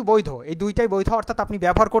 এটা কিন্তু বৈধ, এই দুইটাই বৈধ, অর্থাৎ আপনি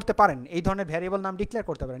ব্যবহার করতে পারেন, এই ধরনের ভ্যারিয়েবল নাম ডিক্লেয়ার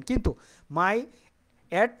করতে পারেন। কিন্তু মাই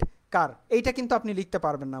অ্যাট কার এইটা কিন্তু আপনি লিখতে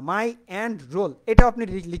পারবেন না, মাই অ্যান্ড রোল এটাও আপনি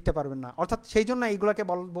লিখতে পারবেন না, অর্থাৎ সেই জন্য এইগুলোকে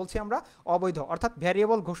বলছি আমরা অবৈধ, অর্থাৎ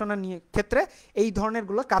ভ্যারিয়েবল ঘোষণা নিয়ে ক্ষেত্রে এই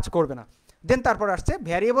ধরনেরগুলো কাজ করবে না। দেন তারপর আসছে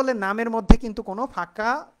ভ্যারিয়েবলের নামের মধ্যে কিন্তু কোনো ফাঁকা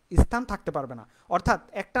স্থান থাকতে পারবে না, অর্থাৎ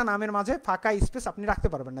একটা নামের মাঝে ফাঁকা স্পেস আপনি রাখতে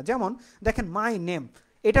পারবেন না। যেমন দেখেন মাই নেম,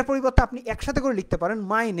 এটার পরিবর্তে আপনি একসাথে করে লিখতে পারেন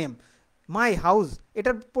মাই নেম। মাই হাউস,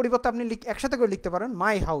 এটার পরিবর্তে আপনি একসাথে করে লিখতে পারেন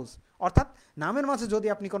মাই হাউস। অর্থাৎ নামের মাঝে যদি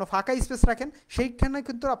আপনি কোনো ফাঁকা স্পেস রাখেন, সেইখানে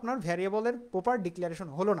কিন্তু আপনার ভ্যারিয়েবলের প্রপার ডিক্লারেশন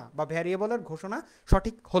হলো না বা ভ্যারিয়েবলের ঘোষণা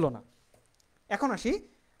সঠিক হলো না। এখন আসি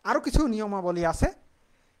আরও কিছু নিয়মাবলী আছে।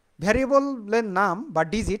 ভ্যারিয়েবলের নাম বা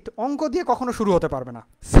ডিজিট অঙ্ক দিয়ে কখনো শুরু হতে পারবে না।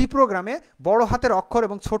 সি প্রোগ্রামে বড় হাতের অক্ষর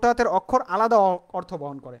এবং ছোট হাতের অক্ষর আলাদা অর্থ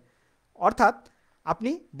বহন করে, অর্থাৎ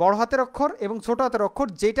আপনি বড় হাতের অক্ষর এবং ছোট হাতের অক্ষর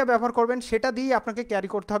যেটা ব্যবহার করবেন সেটা দিয়েই আপনাকে ক্যারি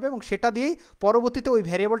করতে হবে এবং সেটা দিয়েই পরবর্তীতে ওই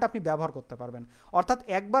ভ্যারিয়েবলটা আপনি ব্যবহার করতে পারবেন। অর্থাৎ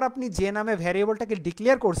একবার আপনি যে নামে ভ্যারিয়েবলটাকে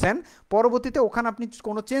ডিক্লেয়ার করছেন, পরবর্তীতে ওখানে আপনি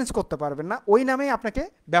কোনো চেঞ্জ করতে পারবেন না, ওই নামেই আপনাকে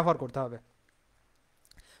ব্যবহার করতে হবে।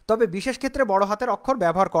 তবে বিশেষ ক্ষেত্রে বড় হাতের অক্ষর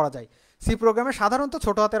ব্যবহার করা যায়। সি প্রোগ্রামে সাধারণত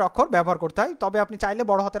ছোট হাতের অক্ষর ব্যবহার করতে হয়, তবে আপনি চাইলে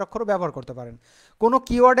বড় হাতের অক্ষরও ব্যবহার করতে পারেন। কোনো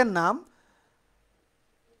কিওয়ার্ডের নাম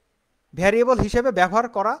ভ্যারিয়েবল হিসেবে ব্যবহার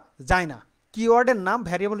করা যায় না। কিওয়ার্ডের নাম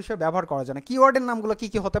ভ্যারিয়েবল হিসেবে ব্যবহার করা যায় না। কিওয়ার্ডের নামগুলো কী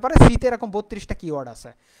কী হতে পারে? সিতে এরকম 32টা কিওয়ার্ড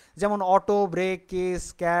আছে, যেমন auto, break, case,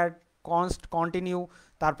 cat, const, continue,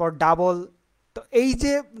 তারপর ডাবল। তো এই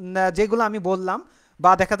যে যেগুলো আমি বললাম,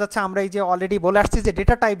 বা দেখা যাচ্ছে আমরা এই যে অলরেডি বলে আসছি যে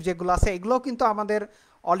ডেটা টাইপ যেগুলো আছে, এগুলোও কিন্তু আমাদের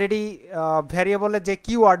অলরেডি ভ্যারিয়েবলের যে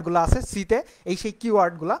কিওয়ার্ডগুলো আছে সিতে, সেই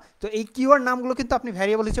কিওয়ার্ডগুলো। তো এই কিওয়ার্ড নামগুলো কিন্তু আপনি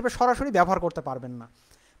ভ্যারিয়েবল হিসেবে সরাসরি ব্যবহার করতে পারবেন না।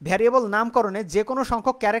 ভ্যারিয়েবল নামকরণে যে কোনো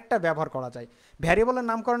সংখ্যক ক্যারেক্টার ব্যবহার করা যায়। ভ্যারিয়েবলের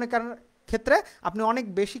নামকরণের ক্ষেত্রে আপনি অনেক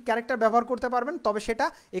বেশি ক্যারেক্টার ব্যবহার করতে পারবেন, তবে সেটা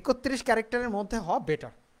 31 ক্যারেক্টারের মধ্যে হওয়া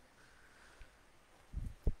বেটার।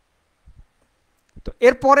 তো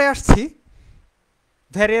এরপরে আসছি,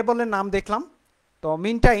 ভ্যারিয়েবলের নাম দেখলাম। তো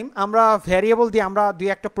মিন টাইম আমরা ভ্যারিয়েবল দিয়ে আমরা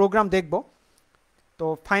 2-1টা প্রোগ্রাম দেখব। তো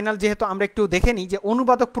ফাইনাল যেহেতু আমরা একটু দেখে নিই যে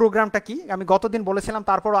অনুবাদক প্রোগ্রামটা কি। আমি গতদিন বলেছিলাম,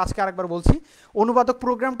 তারপরও আজকে আরেকবার বলছি। অনুবাদক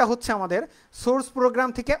প্রোগ্রামটা হচ্ছে আমাদের সোর্স প্রোগ্রাম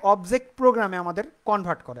থেকে অবজেক্ট প্রোগ্রামে আমাদের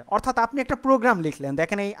কনভার্ট করে। অর্থাৎ আপনি একটা প্রোগ্রাম লিখলেন,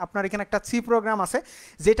 দেখেন এই আপনার এখানে একটা সি প্রোগ্রাম আছে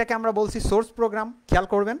যেটাকে আমরা বলছি সোর্স প্রোগ্রাম। খেয়াল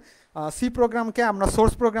করবেন সি প্রোগ্রামকে আমরা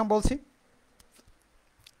সোর্স প্রোগ্রাম বলছি,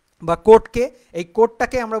 বা কোডকে, এই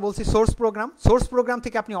কোডটাকে আমরা বলছি সোর্স প্রোগ্রাম। সোর্স প্রোগ্রাম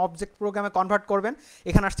থেকে আপনি অবজেক্ট প্রোগ্রামে কনভার্ট করবেন।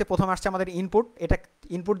 এখানে প্রথমে আসছে আমাদের ইনপুট, এটা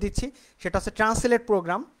ইনপুট দিচ্ছি, সেটা হচ্ছে ট্রান্সলেট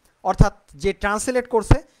প্রোগ্রাম। অর্থাৎ যে ট্রান্সলেট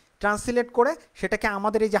করছে, ট্রান্সলেট করে সেটাকে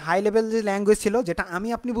আমাদের এই যে হাই লেভেল যে ল্যাঙ্গুয়েজ ছিল, যেটা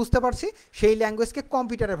আপনি বুঝতে পারছি, সেই ল্যাঙ্গুয়েজকে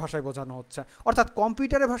কম্পিউটারের ভাষায় বোঝানো হচ্ছে। অর্থাৎ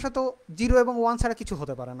কম্পিউটারের ভাষা তো 0 এবং 1 ছাড়া কিছু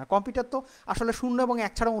হতে পারে না। কম্পিউটার তো আসলে 0 এবং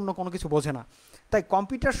 1 ছাড়া অন্য কোনো কিছু বোঝে না। তাই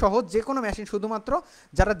কম্পিউটার সহ যে কোনো মেশিন শুধুমাত্র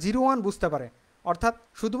যারা 0-1 বুঝতে পারে, অর্থাৎ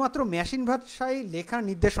শুধুমাত্র মেশিন ভাষায় লেখার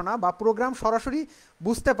নির্দেশনা বা প্রোগ্রাম সরাসরি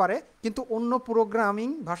বুঝতে পারে, কিন্তু অন্য প্রোগ্রামিং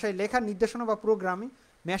ভাষায় লেখার নির্দেশনা বা প্রোগ্রামিং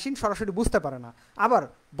মেশিন সরাসরি বুঝতে পারে না। আবার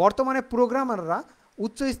বর্তমানে প্রোগ্রামাররা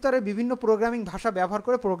উচ্চ স্তরে বিভিন্ন প্রোগ্রামিং ভাষা ব্যবহার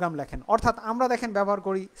করে প্রোগ্রাম লেখেন। অর্থাৎ আমরা দেখেন ব্যবহার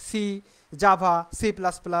করি C, Java, C++,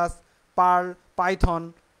 pearl, Python,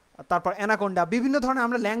 তারপর অ্যানাকোন্ডা, বিভিন্ন ধরনের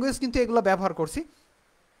আমরা ল্যাঙ্গুয়েজ কিন্তু এগুলো ব্যবহার করছি।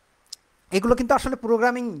 এগুলো কিন্তু আসলে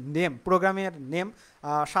প্রোগ্রামের নেম।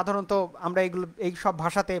 সাধারণত আমরা এই সব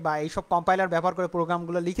ভাষাতে বা এই সব কম্পাইলার ব্যবহার করে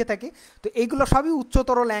প্রোগ্রামগুলো লিখে থাকি। তো এইগুলো সবই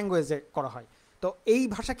উচ্চতর ল্যাঙ্গুয়েজে করা হয়। তো এই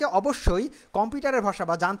ভাষাকে অবশ্যই কম্পিউটারের ভাষা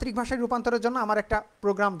বা যান্ত্রিক ভাষায় রূপান্তরের জন্য আমার একটা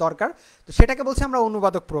প্রোগ্রাম দরকার। তো সেটাকে বলছি আমরা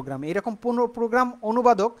অনুবাদক প্রোগ্রাম। এরকম প্রোগ্রাম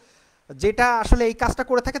অনুবাদক যেটা আসলে এই কাজটা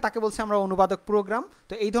করে থাকে তাকে বলছি আমরা অনুবাদক প্রোগ্রাম।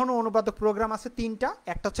 তো এই ধরনের অনুবাদক প্রোগ্রাম আছে তিনটা,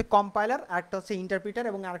 একটা হচ্ছে কম্পাইলার, আরেকটা হচ্ছে ইন্টারপ্রিটার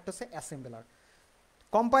এবং আরেকটা হচ্ছে অ্যাসেম্বলার।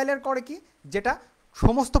 কম্পাইলার করে কি, যেটা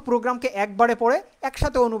সমস্ত প্রোগ্রামকে একবারে পড়ে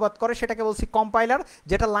একসাথে অনুবাদ করে, সেটাকে বলছি কম্পাইলার।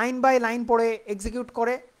 যেটা লাইন বাই লাইন পড়ে এক্সিকিউট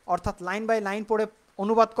করে, অর্থাৎ লাইন বাই লাইন পড়ে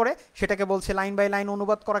অনুবাদ করে, সেটাকে বলছি লাইন বাই লাইন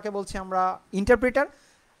অনুবাদ করাকে বলছি আমরা ইন্টারপ্রিটার।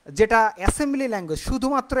 যেটা অ্যাসেম্বলি ল্যাঙ্গুয়েজ,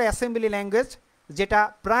 শুধুমাত্র অ্যাসেম্বলি ল্যাঙ্গুয়েজ, যেটা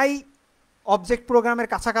প্রায় অবজেক্ট প্রোগ্রামের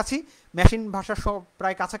কাছাকাছি, মেশিন ভাষার সব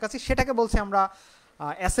প্রায় কাছাকাছি, সেটাকে বলছি আমরা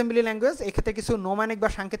অ্যাসেম্বলি ল্যাঙ্গুয়েজ। এক্ষেত্রে কিছু নোম্যানিক বা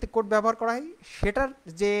সাংকেতিক কোড ব্যবহার করা হয়, সেটার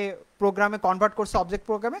যে প্রোগ্রামে কনভার্ট করছে অবজেক্ট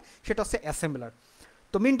প্রোগ্রামে, সেটা হচ্ছে অ্যাসেম্বলার।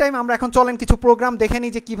 তো মিন টাইম আমরা এখন চলেন কিছু প্রোগ্রাম দেখে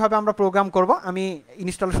নিই যে কীভাবে আমরা প্রোগ্রাম করব। আমি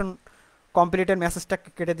ইনস্টলেশন কমপ্লিটের মেসেজটা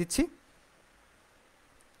কেটে দিচ্ছি।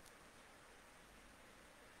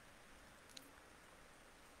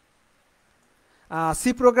 সি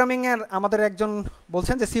প্রোগ্রামিংয়ের আমাদের একজন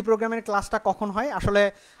বলছেন যে সি প্রোগ্রামের ক্লাসটা কখন হয়। আসলে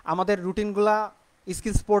আমাদের রুটিনগুলা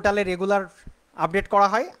স্কিলস পোর্টালে রেগুলার আপডেট করা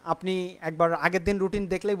হয়, আপনি একবার আগের দিন রুটিন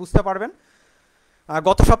দেখলেই বুঝতে পারবেন।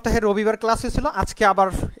 গত সপ্তাহের রবিবার ক্লাস হয়েছিল, আজকে আবার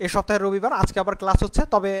এ সপ্তাহের রবিবার আজকে আবার ক্লাস হচ্ছে।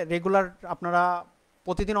 তবে রেগুলার আপনারা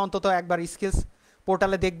প্রতিদিন অন্তত একবার স্কিলস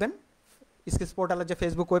পোর্টালে দেখবেন, স্কিলস পোর্টালের যে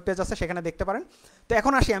ফেসবুক ওয়েব পেজ আছে সেখানে দেখতে পারেন। তো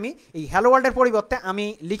এখন আসি, আমি এই হ্যালো ওয়ার্ল্ডের পরিবর্তে আমি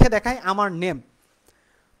লিখে দেখাই আমার নেম।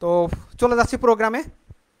 তো চলে যাচ্ছি প্রোগ্রামে।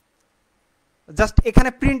 জাস্ট এখানে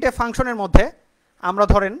প্রিন্ট এ ফাংশনের মধ্যে আমরা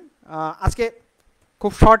ধরেন আজকে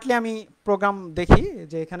খুব শর্টলি আমি প্রোগ্রাম দেখি,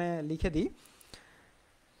 যে এখানে লিখে দিই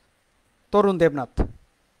তরুণ দেবনাথ,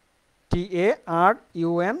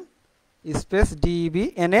 TARUN স্পেস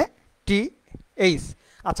DEBNATH।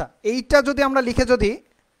 আচ্ছা, এইটা যদি আমরা লিখে যদি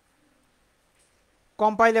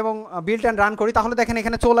কম্পাইল এবং বিল্ড অ্যান্ড রান করি, তাহলে দেখেন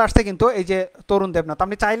এখানে চলে আসছে কিন্তু এই যে তরুণ দেবনাথ।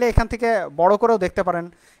 আপনি চাইলে এখান থেকে বড় করেও দেখতে পারেন।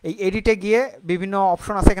 এই এডিটে গিয়ে বিভিন্ন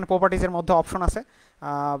অপশন আছে, এখানে প্রপার্টিজের মধ্যে অপশন আছে,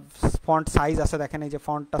 ফন্ট সাইজ আছে, দেখেন এই যে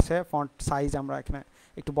ফন্ট আছে, ফন্ট সাইজ আমরা এখানে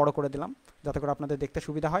একটু বড় করে দিলাম যাতে করে আপনাদের দেখতে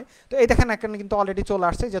সুবিধা হয়। তো এই দেখেন এখানে কিন্তু অলরেডি চলে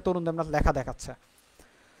আসছে যে তরুণ দেবনাথ লেখা দেখাচ্ছে।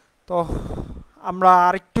 তো আমরা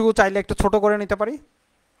আরেকটু চাইলে একটু ছোট করে নিতে পারি।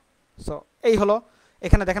 সো এই হলো,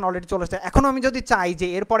 এখানে দেখেন অলরেডি চলে আসছে। এখনও আমি যদি চাই যে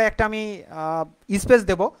এরপরে একটা আমি স্পেস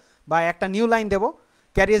দেবো বা একটা নিউ লাইন দেবো,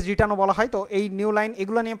 ক্যারিয়াস রিটার্নও বলা হয়, তো এই নিউ লাইন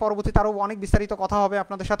এগুলো নিয়ে পরবর্তীতে আরও অনেক বিস্তারিত কথা হবে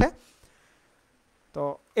আপনাদের সাথে। তো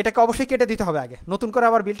এটাকে অবশ্যই কেটে দিতে হবে আগে, নতুন করে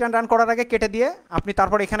আবার বিল্ড অ্যান্ড রান করার আগে কেটে দিয়ে আপনি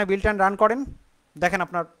তারপর এখানে বিল্ড অ্যান্ড রান করেন, দেখেন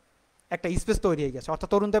আপনার একটা স্পেস তৈরি হয়ে গেছে, অর্থাৎ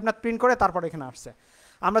তরুণ দেবনাথ প্রিন্ট করে তারপর এখানে আসছে।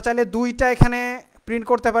 আমরা চাইলে দুইটা এখানে প্রিন্ট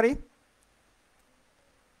করতে পারি।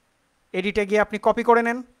 এডিটে গিয়ে আপনি কপি করে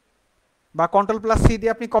নেন বা Ctrl+C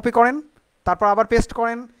দিয়ে আপনি কপি করেন, তারপর আবার পেস্ট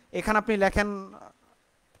করেন। এখানে আপনি লেখেন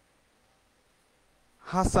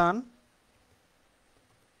হাসান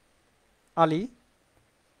আলী,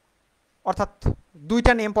 অর্থাৎ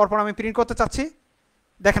দুইটা নেম পরপর আমি প্রিন্ট করতে চাচ্ছি।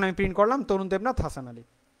 দেখেন আমি প্রিন্ট করলাম তরুণ দেবনাথ হাসান আলী।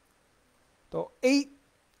 তো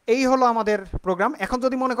এই হলো আমাদের প্রোগ্রাম। এখন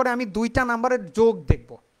যদি মনে করে আমি দুইটা নাম্বারের যোগ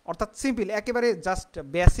দেখব, অর্থাৎ সিম্পল একেবারে জাস্ট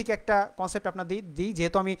বেসিক একটা কনসেপ্ট আপনাদের দিই,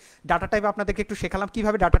 যেহেতু আমি ডাটা টাইপ আপনাদেরকে একটু শেখালাম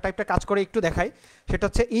কীভাবে ডাটা টাইপটা কাজ করে একটু দেখাই। সেটা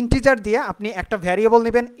হচ্ছে ইন্টিজার দিয়ে আপনি একটা ভ্যারিয়েবল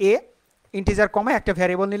নেবেন A, ইন্টিজার কমে একটা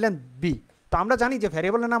ভ্যারিয়েবল নিলেন B। তো আমরা জানি যে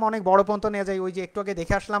ভ্যারিয়েবলের নাম অনেক বড় পর্যন্ত নেওয়া যায়, ওই যে একটু আগে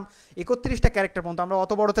দেখে আসলাম 31টা ক্যারেক্টার পর্যন্ত, আমরা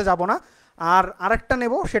অত বড়তে যাব না। আর আরেকটা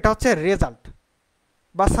নেব, সেটা হচ্ছে রেজাল্ট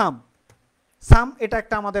বা সাম, এটা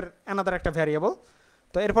একটা আমাদের অ্যানাদার একটা ভ্যারিয়েবল।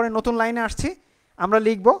 তো এরপরে নতুন লাইনে আসছি, আমরা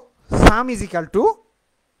লিখব সাম ইজ ইকাল টু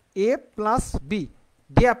A+B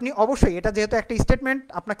দিয়ে আপনি অবশ্যই, এটা যেহেতু একটা স্টেটমেন্ট,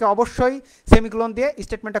 আপনাকে অবশ্যই সেমিকোলন দিয়ে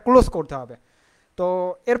স্টেটমেন্টটা ক্লোজ করতে হবে। তো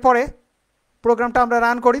এরপরে প্রোগ্রামটা আমরা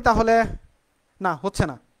রান করি, তাহলে না হচ্ছে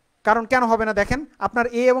না। কারণ কেন হবে না, দেখেন আপনার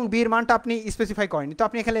A এবং B এর মানটা আপনি স্পেসিফাই করেননি। তো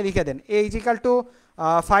আপনি এখানে লিখে দেন A is equal to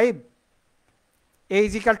 5, A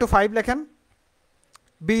is equal to 5 লেখেন,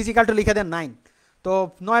 B ইজ ইকাল টু লিখে দেন 9। তো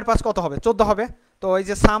 9 এর 5 কত হবে, 14 হবে। তো এই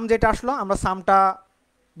যে সাম যেটা আসলো, আমরা সামটা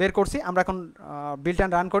বের করছি। আমরা এখন বিল্ড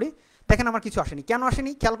অ্যান্ড রান করি, দেখেন আমার কিছু আসেনি। কেন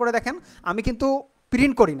আসেনি খেয়াল করে দেখেন, আমি কিন্তু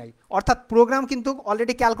প্রিন্ট করি নাই, অর্থাৎ প্রোগ্রাম কিন্তু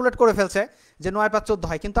অলরেডি ক্যালকুলেট করে ফেলছে যে 9 + 14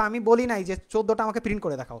 হয়, কিন্তু আমি বলি নাই যে 14টা আমাকে প্রিন্ট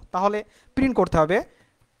করে দেখাও। তাহলে প্রিন্ট করতে হবে,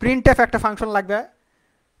 প্রিন্টএফ একটা ফাংশন লাগবে।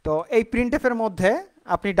 তো এই প্রিন্টএফের মধ্যে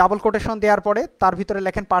আপনি ডাবল কোটেশন দেওয়ার পরে তার ভিতরে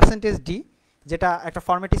লেখেন %d, যেটা একটা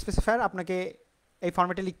ফরম্যাট স্পেসিফায়ার, আপনাকে এই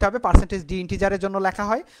ফরম্যাটে লিখতে হবে। %d ইন্টিজারের জন্য লেখা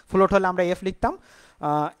হয়, ফ্লোট হলে আমরা f লিখতাম।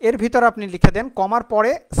 এর ভিতরে আপনি লিখে দেন কমার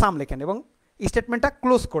পরে সাম লেখেন এবং স্টেটমেন্টটা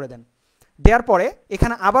ক্লোজ করে দেন। দেওয়ার পরে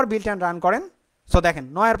এখানে আবার বিল্ড অ্যান্ড রান করেন। সো দেখেন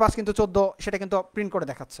 9 এর 5 কিন্তু 14, সেটা কিন্তু প্রিন্ট করে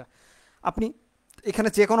দেখাচ্ছে। আপনি এখানে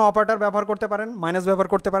যে কোনো অপারেটর ব্যবহার করতে পারেন, মাইনাস ব্যবহার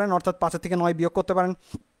করতে পারেন, অর্থাৎ 5 থেকে 9 বিয়োগ করতে পারেন।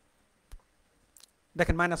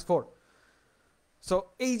 দেখেন -4। সো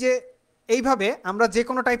এই যে এইভাবে আমরা যে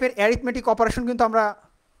কোনো টাইপের অ্যারিথমেটিক অপারেশন কিন্তু আমরা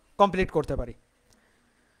কমপ্লিট করতে পারি।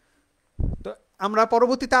 তো আমরা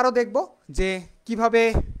পরবর্তীতে আরও দেখব যে কিভাবে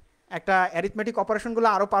একটা অ্যারিথমেটিক অপারেশনগুলো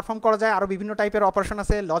আরও পারফর্ম করা যায়। আরও বিভিন্ন টাইপের অপারেশন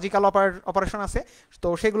আছে, লজিক্যাল অপারেশন আছে, তো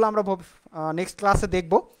সেগুলো আমরা নেক্সট ক্লাসে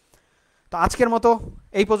দেখব। তো আজকের মতো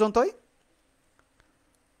এই পর্যন্তই।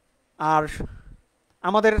 আর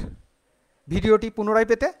আমাদের ভিডিওটি পুনরায়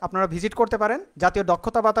পেতে আপনারা ভিজিট করতে পারেন জাতীয়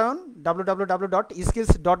দক্ষতা বাতায়ন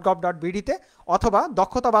www.skills.gov.bd তে, অথবা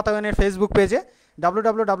দক্ষতা বাতায়নের ফেসবুক পেজে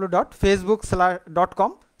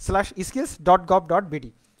www.facebook.com/skills.gov.bd।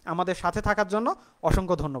 আমাদের সাথে থাকার জন্য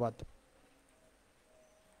অসংখ্য ধন্যবাদ।